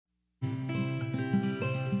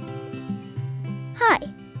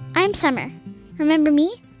I'm Summer. Remember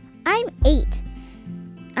me? I'm 8.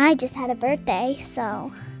 I just had a birthday,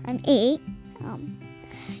 so I'm 8.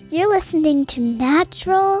 You're listening to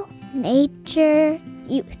Natural Nature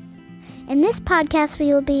Youth. In this podcast,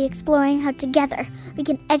 we will be exploring how together we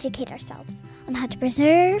can educate ourselves on how to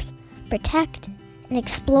preserve, protect, and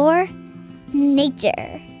explore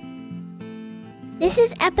nature. This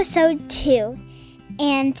is episode 2,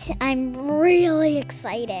 and I'm really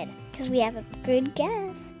excited because we have a good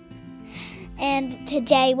guest. And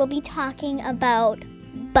today we'll be talking about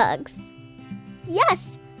bugs.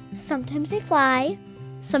 Yes, sometimes they fly,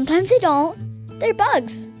 sometimes they don't. They're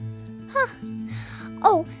bugs.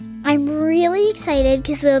 Oh, I'm really excited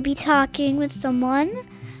because we'll be talking with someone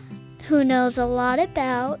who knows a lot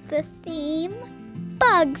about the theme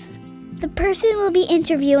bugs. The person we'll be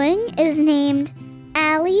interviewing is named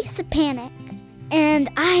Allie Szczepanek, and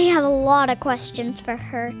I have a lot of questions for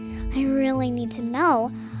her. I really need to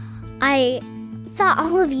know. I thought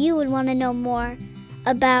all of you would want to know more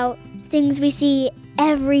about things we see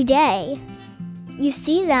every day. You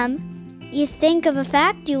see them, you think of a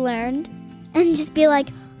fact you learned, and just be like,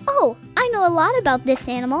 oh, I know a lot about this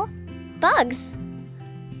animal. Bugs.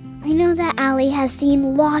 I know that Allie has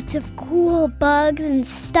seen lots of cool bugs and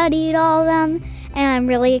studied all of them, and I'm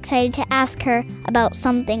really excited to ask her about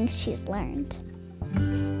some things she's learned.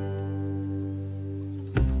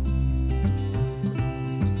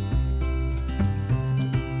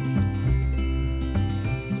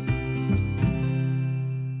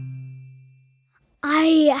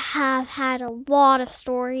 I have had a lot of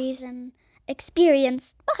stories and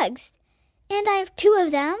experienced bugs, and I have 2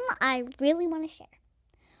 of them I really want to share.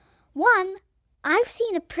 One, I've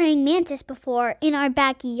seen a praying mantis before in our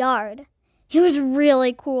backyard. It was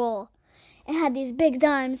really cool. It had these big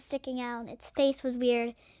arms sticking out. Its face was weird.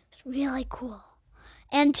 It was really cool.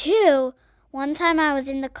 And 2, one time I was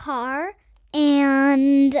in the car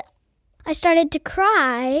and I started to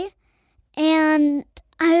cry, and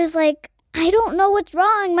I was like, I don't know what's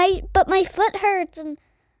wrong, but my foot hurts, and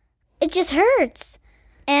it just hurts.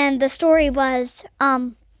 And the story was,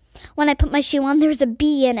 when I put my shoe on, there was a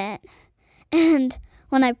bee in it. And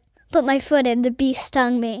when I put my foot in, the bee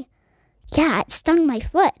stung me. Yeah, it stung my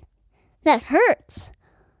foot. That hurts.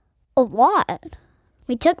 A lot.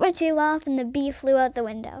 We took my shoe off, and the bee flew out the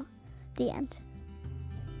window. The end.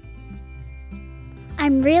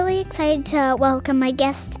 I'm really excited to welcome my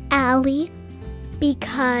guest, Allie,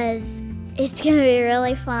 because it's going to be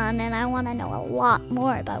really fun, and I want to know a lot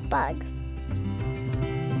more about bugs.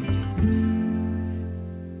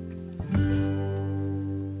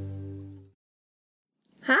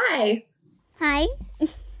 Hi. Hi.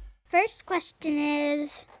 First question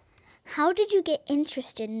is, how did you get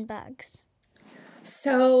interested in bugs?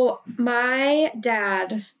 So my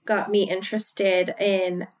dad got me interested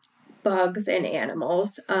in bugs and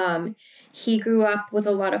animals. He grew up with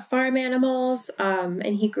a lot of farm animals,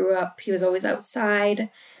 and he was always outside.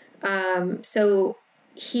 So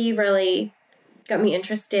he really got me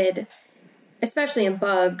interested, especially in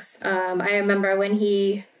bugs. I remember when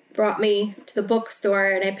he brought me to the bookstore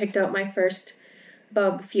and I picked out my first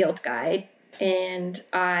bug field guide, and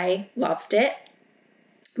I loved it.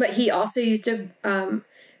 But he also used to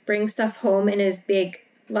bring stuff home in his big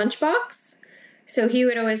lunchbox. So he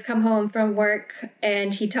would always come home from work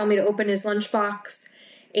and he'd tell me to open his lunchbox,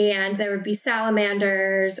 and there would be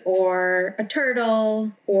salamanders or a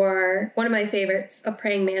turtle or one of my favorites, a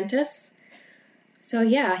praying mantis. So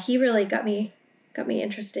yeah, he really got me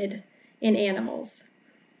interested in animals.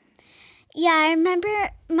 Yeah, I remember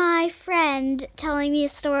my friend telling me a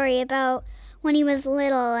story about when he was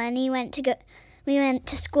little and we went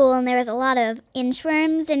to school and there was a lot of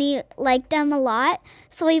inchworms and he liked them a lot.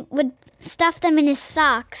 So he would stuff them in his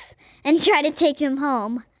socks and try to take them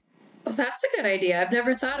home. Well, that's a good idea. I've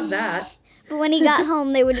never thought of that. But when he got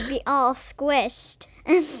home, they would be all squished.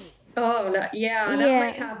 Oh, no, yeah, that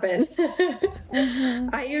might happen.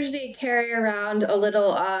 Mm-hmm. I usually carry around a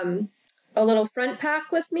little front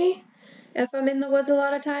pack with me if I'm in the woods a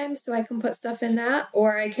lot of times, so I can put stuff in that.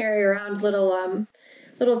 Or I carry around little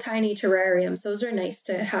tiny terrariums. Those are nice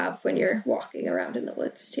to have when you're walking around in the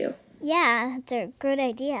woods too. Yeah, that's a good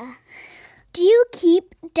idea. Do you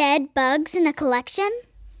keep dead bugs in a collection?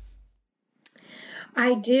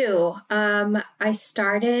 I do. I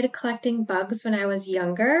started collecting bugs when I was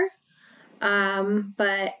younger,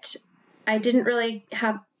 but I didn't really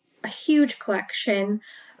have a huge collection,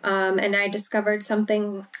 and I discovered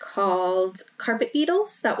something called carpet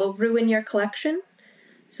beetles that will ruin your collection.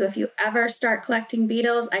 So if you ever start collecting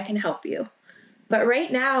beetles, I can help you. But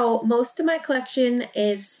right now, most of my collection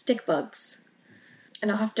is stick bugs,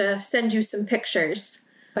 and I'll have to send you some pictures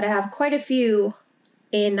but I have quite a few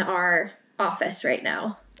in our office right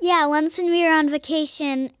now. Yeah, once when we were on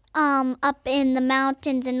vacation up in the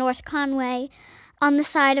mountains in North Conway, on the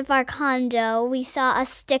side of our condo, we saw a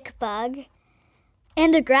stick bug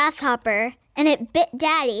and a grasshopper, and it bit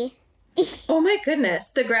Daddy. Oh my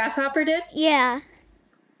goodness, the grasshopper did? Yeah.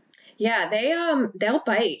 Yeah, they'll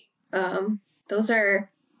bite. Those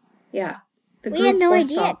are, yeah. We had no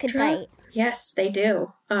idea it could bite. Yes, they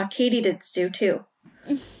do. Katydids do too.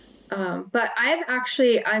 But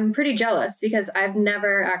I'm pretty jealous because I've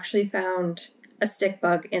never actually found a stick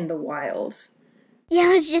bug in the wild.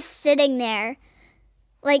 Yeah, it was just sitting there.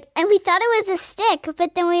 And we thought it was a stick,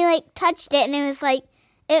 but then we, touched it, and it was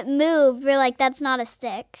it moved. We're like, that's not a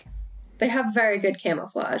stick. They have very good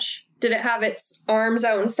camouflage. Did it have its arms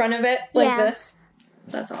out in front of it this?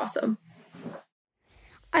 That's awesome.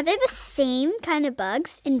 Are they the same kind of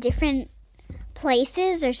bugs in different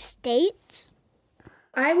places or states?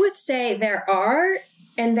 I would say there are,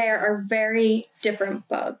 and there are very different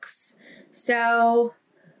bugs. So,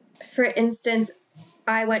 for instance,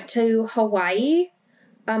 I went to Hawaii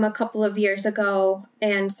a couple of years ago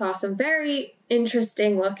and saw some very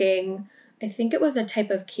interesting looking, I think it was a type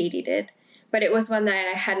of katydid, but it was one that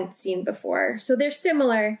I hadn't seen before. So they're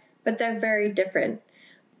similar, but they're very different.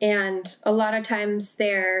 And a lot of times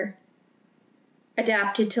they're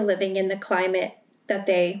adapted to living in the climate that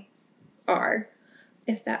they are,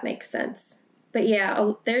 if that makes sense. But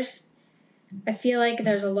yeah, I feel like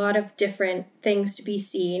there's a lot of different things to be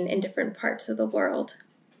seen in different parts of the world.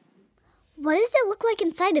 What does it look like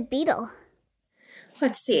inside a beetle?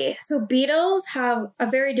 Let's see. So beetles have a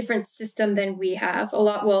very different system than we have.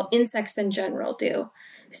 Insects in general do.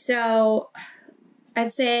 So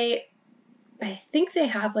I'd say, I think they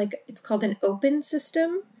have it's called an open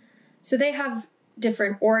system. So they have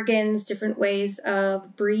different organs, different ways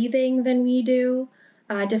of breathing than we do,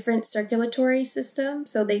 different circulatory system.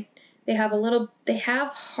 So they have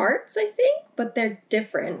hearts, I think, but they're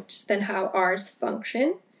different than how ours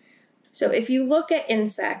function. So if you look at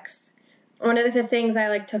insects, one of the things I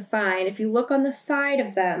like to find, if you look on the side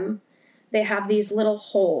of them, they have these little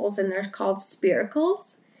holes, and they're called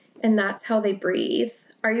spiracles, and that's how they breathe.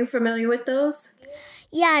 Are you familiar with those?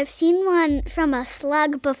 Yeah, I've seen one from a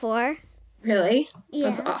slug before. Really? Yeah.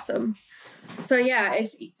 That's awesome. So yeah,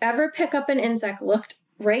 if you ever pick up an insect, look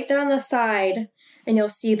right down the side, and you'll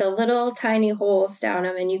see the little tiny holes down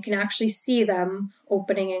them, and you can actually see them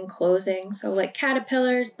opening and closing. So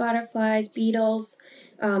caterpillars, butterflies, beetles,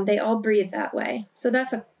 they all breathe that way. So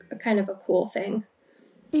that's a kind of a cool thing.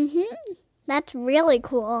 Mm-hmm. That's really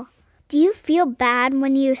cool. Do you feel bad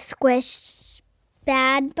when you squish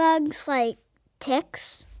bad bugs like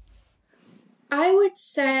ticks? I would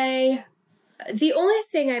say the only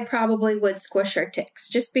thing I probably would squish are ticks,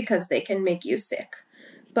 just because they can make you sick.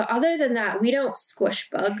 But other than that, we don't squish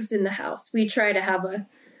bugs in the house. We try to have a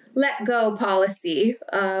let go policy.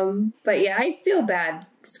 But yeah, I feel bad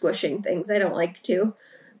squishing things. I don't like to.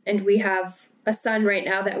 And we have a son right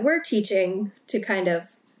now that we're teaching to kind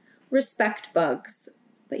of respect bugs.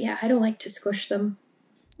 But yeah, I don't like to squish them.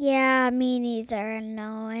 Yeah, me neither.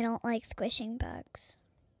 No, I don't like squishing bugs.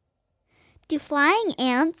 Do flying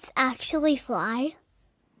ants actually fly?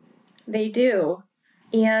 They do.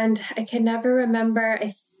 And I can never remember.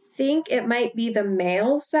 I think it might be the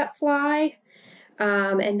males that fly.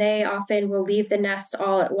 And they often will leave the nest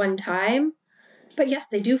all at one time. But yes,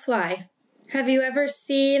 they do fly. Have you ever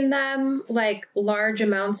seen them, large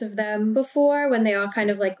amounts of them before, when they all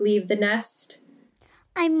kind of leave the nest?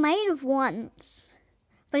 I might have once,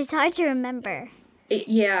 but it's hard to remember.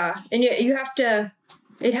 Yeah, and you have to,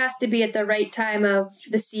 it has to be at the right time of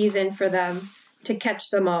the season for them to catch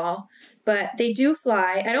them all. But they do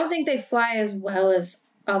fly. I don't think they fly as well as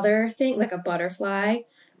other things, like a butterfly,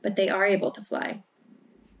 but they are able to fly.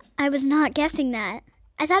 I was not guessing that.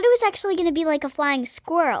 I thought it was actually going to be like a flying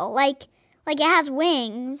squirrel. Like it has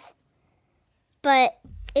wings, but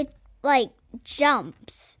it,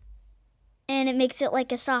 jumps, and it makes it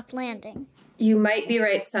like a soft landing. You might be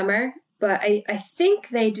right, Summer, but I think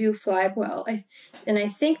they do fly well. And I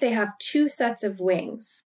think they have 2 sets of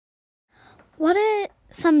wings. What are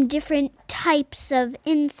some different types of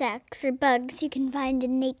insects or bugs you can find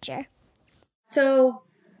in nature? So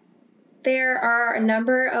there are a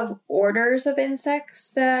number of orders of insects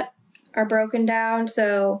that are broken down.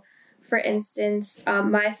 So, for instance,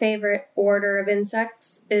 my favorite order of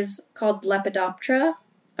insects is called Lepidoptera,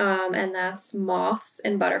 and that's moths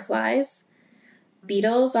and butterflies.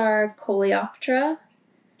 Beetles are Coleoptera,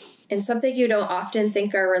 and something you don't often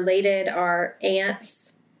think are related are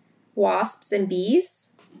ants, wasps, and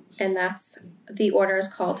bees, and the order is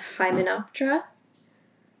called Hymenoptera.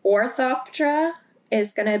 Orthoptera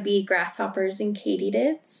is going to be grasshoppers and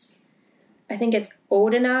katydids. I think it's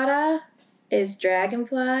Odonata is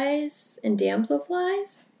dragonflies and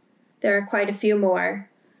damselflies. There are quite a few more.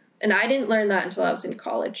 And I didn't learn that until I was in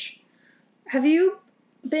college. Have you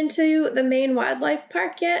been to the Maine Wildlife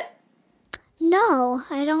Park yet? No,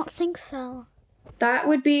 I don't think so. That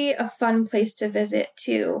would be a fun place to visit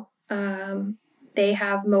too. They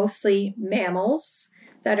have mostly mammals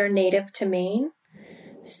that are native to Maine.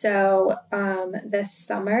 So this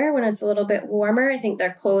summer, when it's a little bit warmer, I think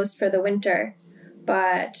they're closed for the winter.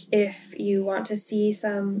 But if you want to see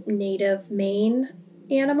some native Maine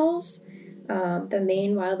animals, the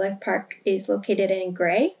Maine Wildlife Park is located in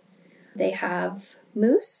Gray. They have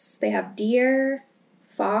moose, they have deer,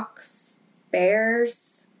 fox,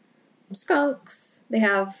 bears, skunks. They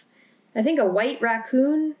have, I think, a white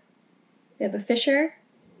raccoon. They have a fisher.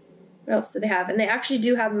 What else do they have? And they actually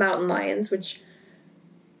do have mountain lions, which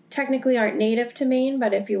technically aren't native to Maine,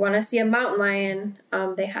 but if you want to see a mountain lion,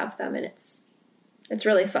 they have them, and it's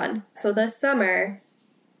really fun. So this summer,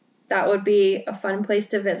 that would be a fun place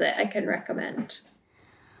to visit. I can recommend.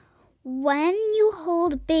 When you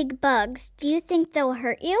hold big bugs, do you think they'll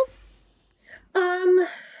hurt you?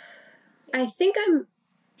 I think I'm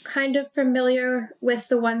kind of familiar with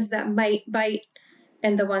the ones that might bite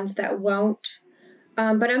and the ones that won't,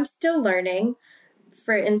 but I'm still learning.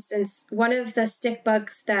 For instance, one of the stick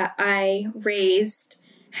bugs that I raised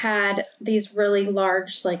had these really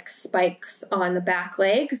large like spikes on the back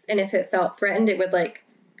legs, and if it felt threatened, it would like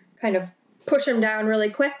kind of push them down really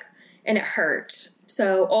quick, and it hurt.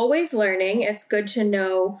 So always learning. It's good to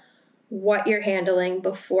know what you're handling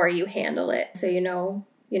before you handle it. So you know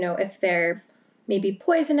if they're maybe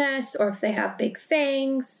poisonous or if they have big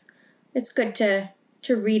fangs. It's good to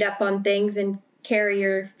read up on things and carry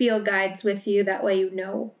your field guides with you. That way you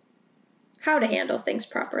know how to handle things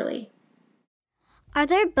properly. Are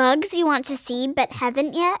there bugs you want to see but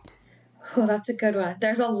haven't yet? Oh, that's a good one.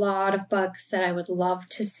 There's a lot of bugs that I would love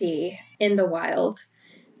to see in the wild.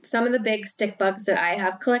 Some of the big stick bugs that I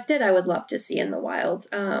have collected, I would love to see in the wild.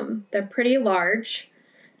 They're pretty large.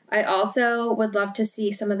 I also would love to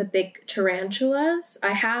see some of the big tarantulas.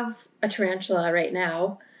 I have a tarantula right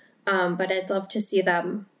now, but I'd love to see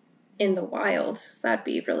them in the wild. So that'd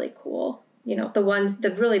be really cool.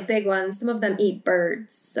 The really big ones, some of them eat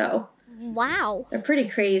birds, so Wow. they're pretty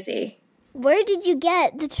crazy. Where did you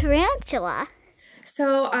get the tarantula?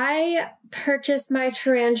 So I purchased my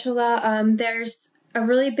tarantula. There's a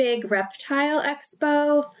really big reptile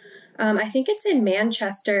expo. I think it's in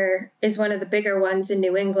Manchester, is one of the bigger ones in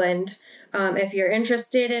New England. If you're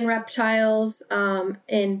interested in reptiles,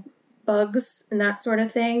 in bugs and that sort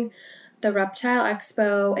of thing, the Reptile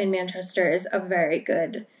Expo in Manchester is a very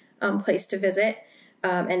good place to visit.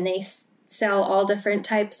 And they sell all different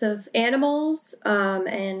types of animals,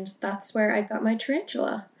 and that's where I got my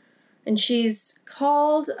tarantula. And she's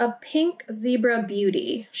called a pink zebra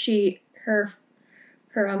beauty. Her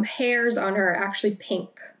hairs on her are actually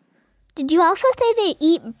pink. Did you also say they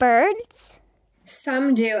eat birds?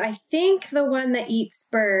 Some do. I think the one that eats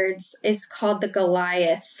birds is called the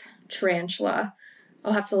Goliath tarantula.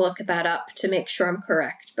 I'll have to look that up to make sure I'm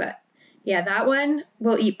correct. But yeah, that one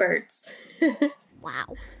will eat birds.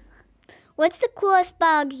 Wow. What's the coolest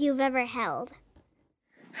bug you've ever held?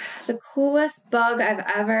 The coolest bug I've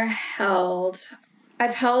ever held.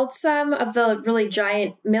 I've held some of the really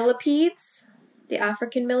giant millipedes, the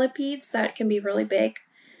African millipedes that can be really big.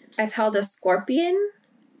 I've held a scorpion.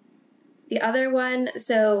 The other one,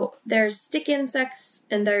 so there's stick insects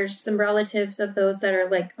and there's some relatives of those that are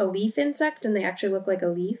like a leaf insect and they actually look like a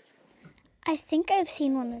leaf. I think I've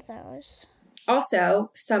seen one of those.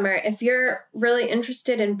 Also, Summer, if you're really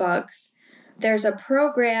interested in bugs, there's a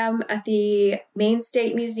program at the Maine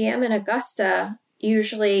State Museum in Augusta,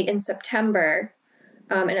 usually in September,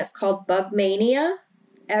 and it's called Bug Mania.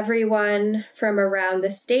 Everyone from around the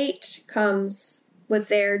state comes with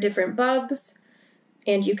their different bugs,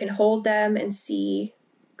 and you can hold them and see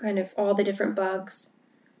kind of all the different bugs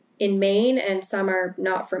in Maine, and some are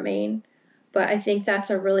not from Maine. But I think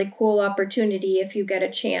that's a really cool opportunity if you get a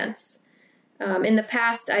chance. In the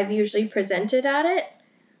past, I've usually presented at it,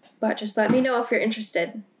 but just let me know if you're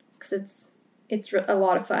interested, because it's a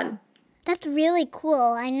lot of fun. That's really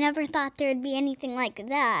cool. I never thought there would be anything like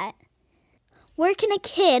that. Where can a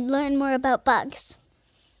kid learn more about bugs?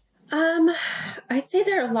 I'd say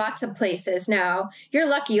there are lots of places now. You're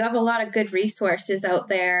lucky. You have a lot of good resources out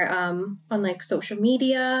there on like social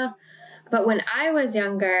media. But when I was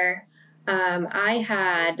younger, I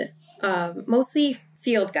had mostly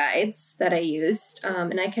field guides that I used,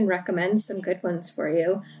 and I can recommend some good ones for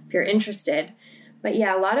you if you're interested. But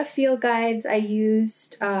yeah, a lot of field guides I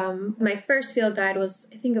used. My first field guide was,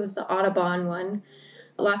 I think it was the Audubon one.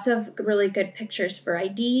 Lots of really good pictures for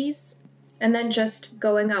IDs. And then just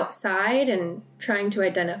going outside and trying to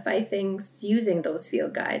identify things using those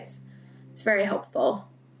field guides. It's very helpful.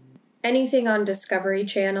 Anything on Discovery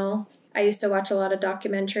Channel. I used to watch a lot of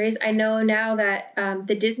documentaries. I know now that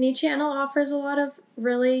the Disney Channel offers a lot of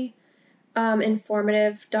really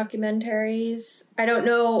informative documentaries. I don't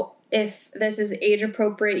know if this is age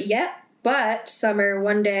appropriate yet, but Summer,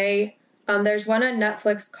 one day, there's one on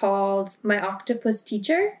Netflix called My Octopus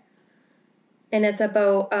Teacher. And it's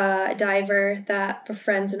about a diver that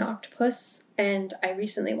befriends an octopus. And I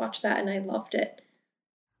recently watched that and I loved it.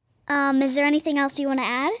 Is there anything else you want to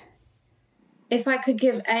add? If I could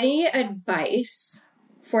give any advice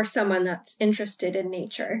for someone that's interested in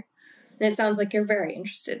nature, and it sounds like you're very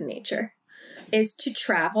interested in nature, is to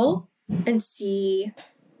travel and see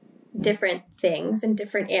different things and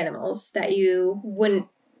different animals that you wouldn't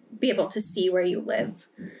be able to see where you live.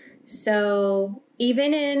 So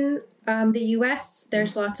even in the U.S.,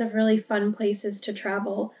 there's lots of really fun places to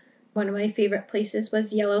travel. One of my favorite places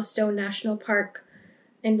was Yellowstone National Park,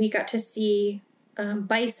 and we got to see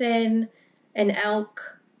bison and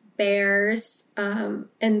elk, bears,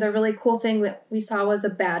 and the really cool thing that we saw was a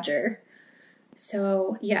badger.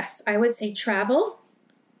 So yes, I would say travel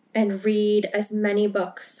and read as many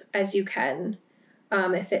books as you can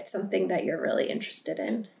if it's something that you're really interested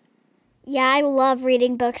in. Yeah, I love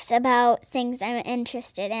reading books about things I'm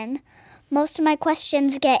interested in. Most of my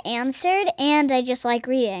questions get answered, and I just like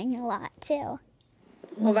reading a lot, too.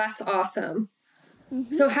 Well, that's awesome.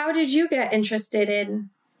 Mm-hmm. So how did you get interested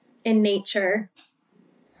in nature?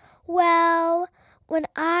 Well, when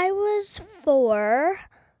I was 4,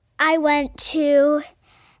 I went to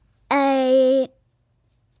a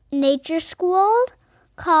nature school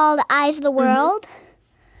called Eyes of the World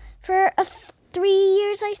for 3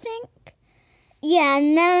 years, I think. Yeah,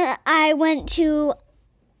 and then I went to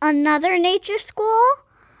another nature school,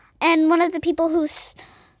 and one of the people who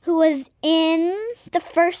was in the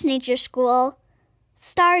first nature school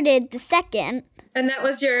started the second. And that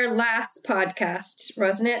was your last podcast,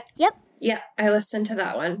 wasn't it? Yep. Yeah, I listened to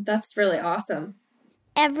that one. That's really awesome.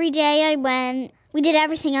 Every day I went. We did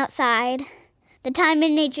everything outside. The time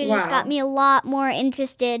in nature just got me a lot more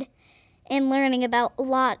interested in learning about a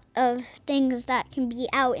lot of things that can be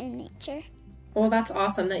out in nature. Well, that's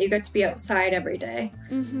awesome that you get to be outside every day.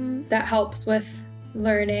 Mm-hmm. That helps with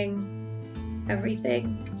learning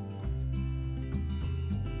everything.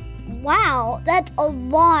 Wow, that's a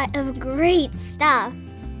lot of great stuff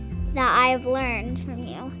that I've learned from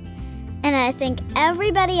you. And I think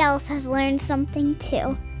everybody else has learned something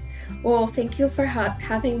too. Well, thank you for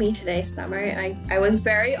having me today, Summer. I was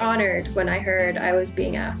very honored when I heard I was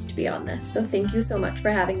being asked to be on this. So thank you so much for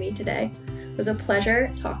having me today. It was a pleasure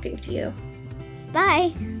talking to you.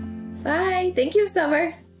 Bye. Bye. Thank you,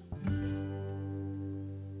 Summer.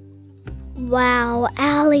 Wow,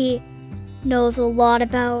 Allie knows a lot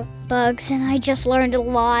about bugs, and I just learned a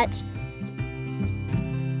lot.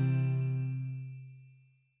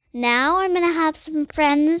 Now I'm going to have some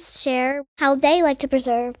friends share how they like to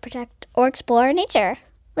preserve, protect, or explore nature.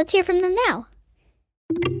 Let's hear from them now.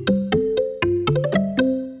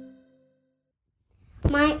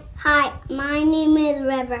 Hi, my name is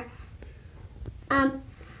River.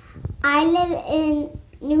 I live in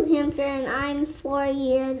New Hampshire and I'm 4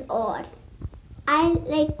 years old. I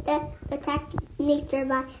like to protect nature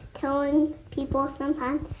by telling people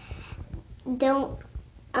sometimes don't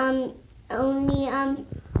only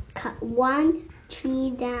cut one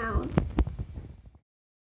tree down.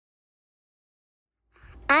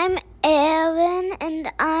 I'm Aaron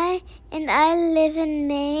and I live in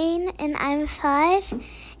Maine and I'm 5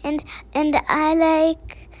 and I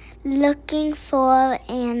like looking for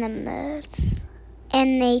animals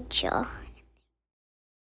and nature.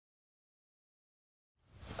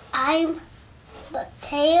 I'm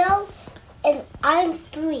Mateo and I'm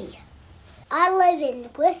 3. I live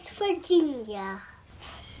in West Virginia.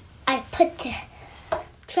 I put the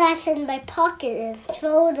trash in my pocket and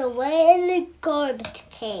throw it away in the garbage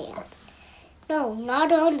can. No,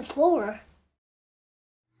 not on the floor.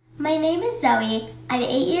 My name is Zoe. I'm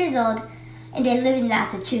 8 years old and I live in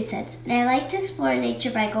Massachusetts. And I like to explore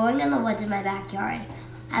nature by going in the woods in my backyard.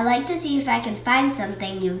 I like to see if I can find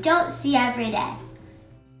something you don't see every day.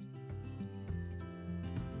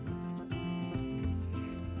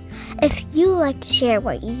 If you like to share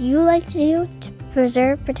what you like to do to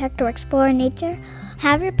preserve, protect, or explore nature,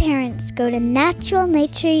 have your parents go to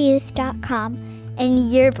naturalnatureyouth.com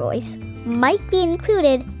and your voice might be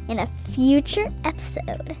included in a future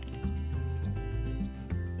episode.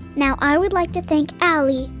 Now, I would like to thank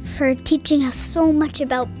Allie for teaching us so much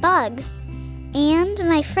about bugs, and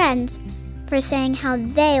my friends for saying how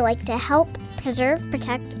they like to help preserve,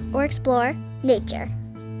 protect, or explore nature.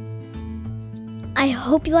 I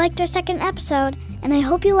hope you liked our second episode, and I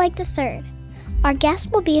hope you like the third. Our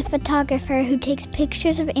guest will be a photographer who takes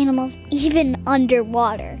pictures of animals even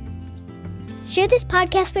underwater. Share this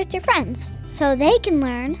podcast with your friends so they can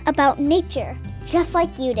learn about nature just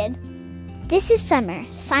like you did. This is Summer,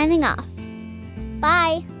 signing off.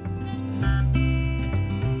 Bye!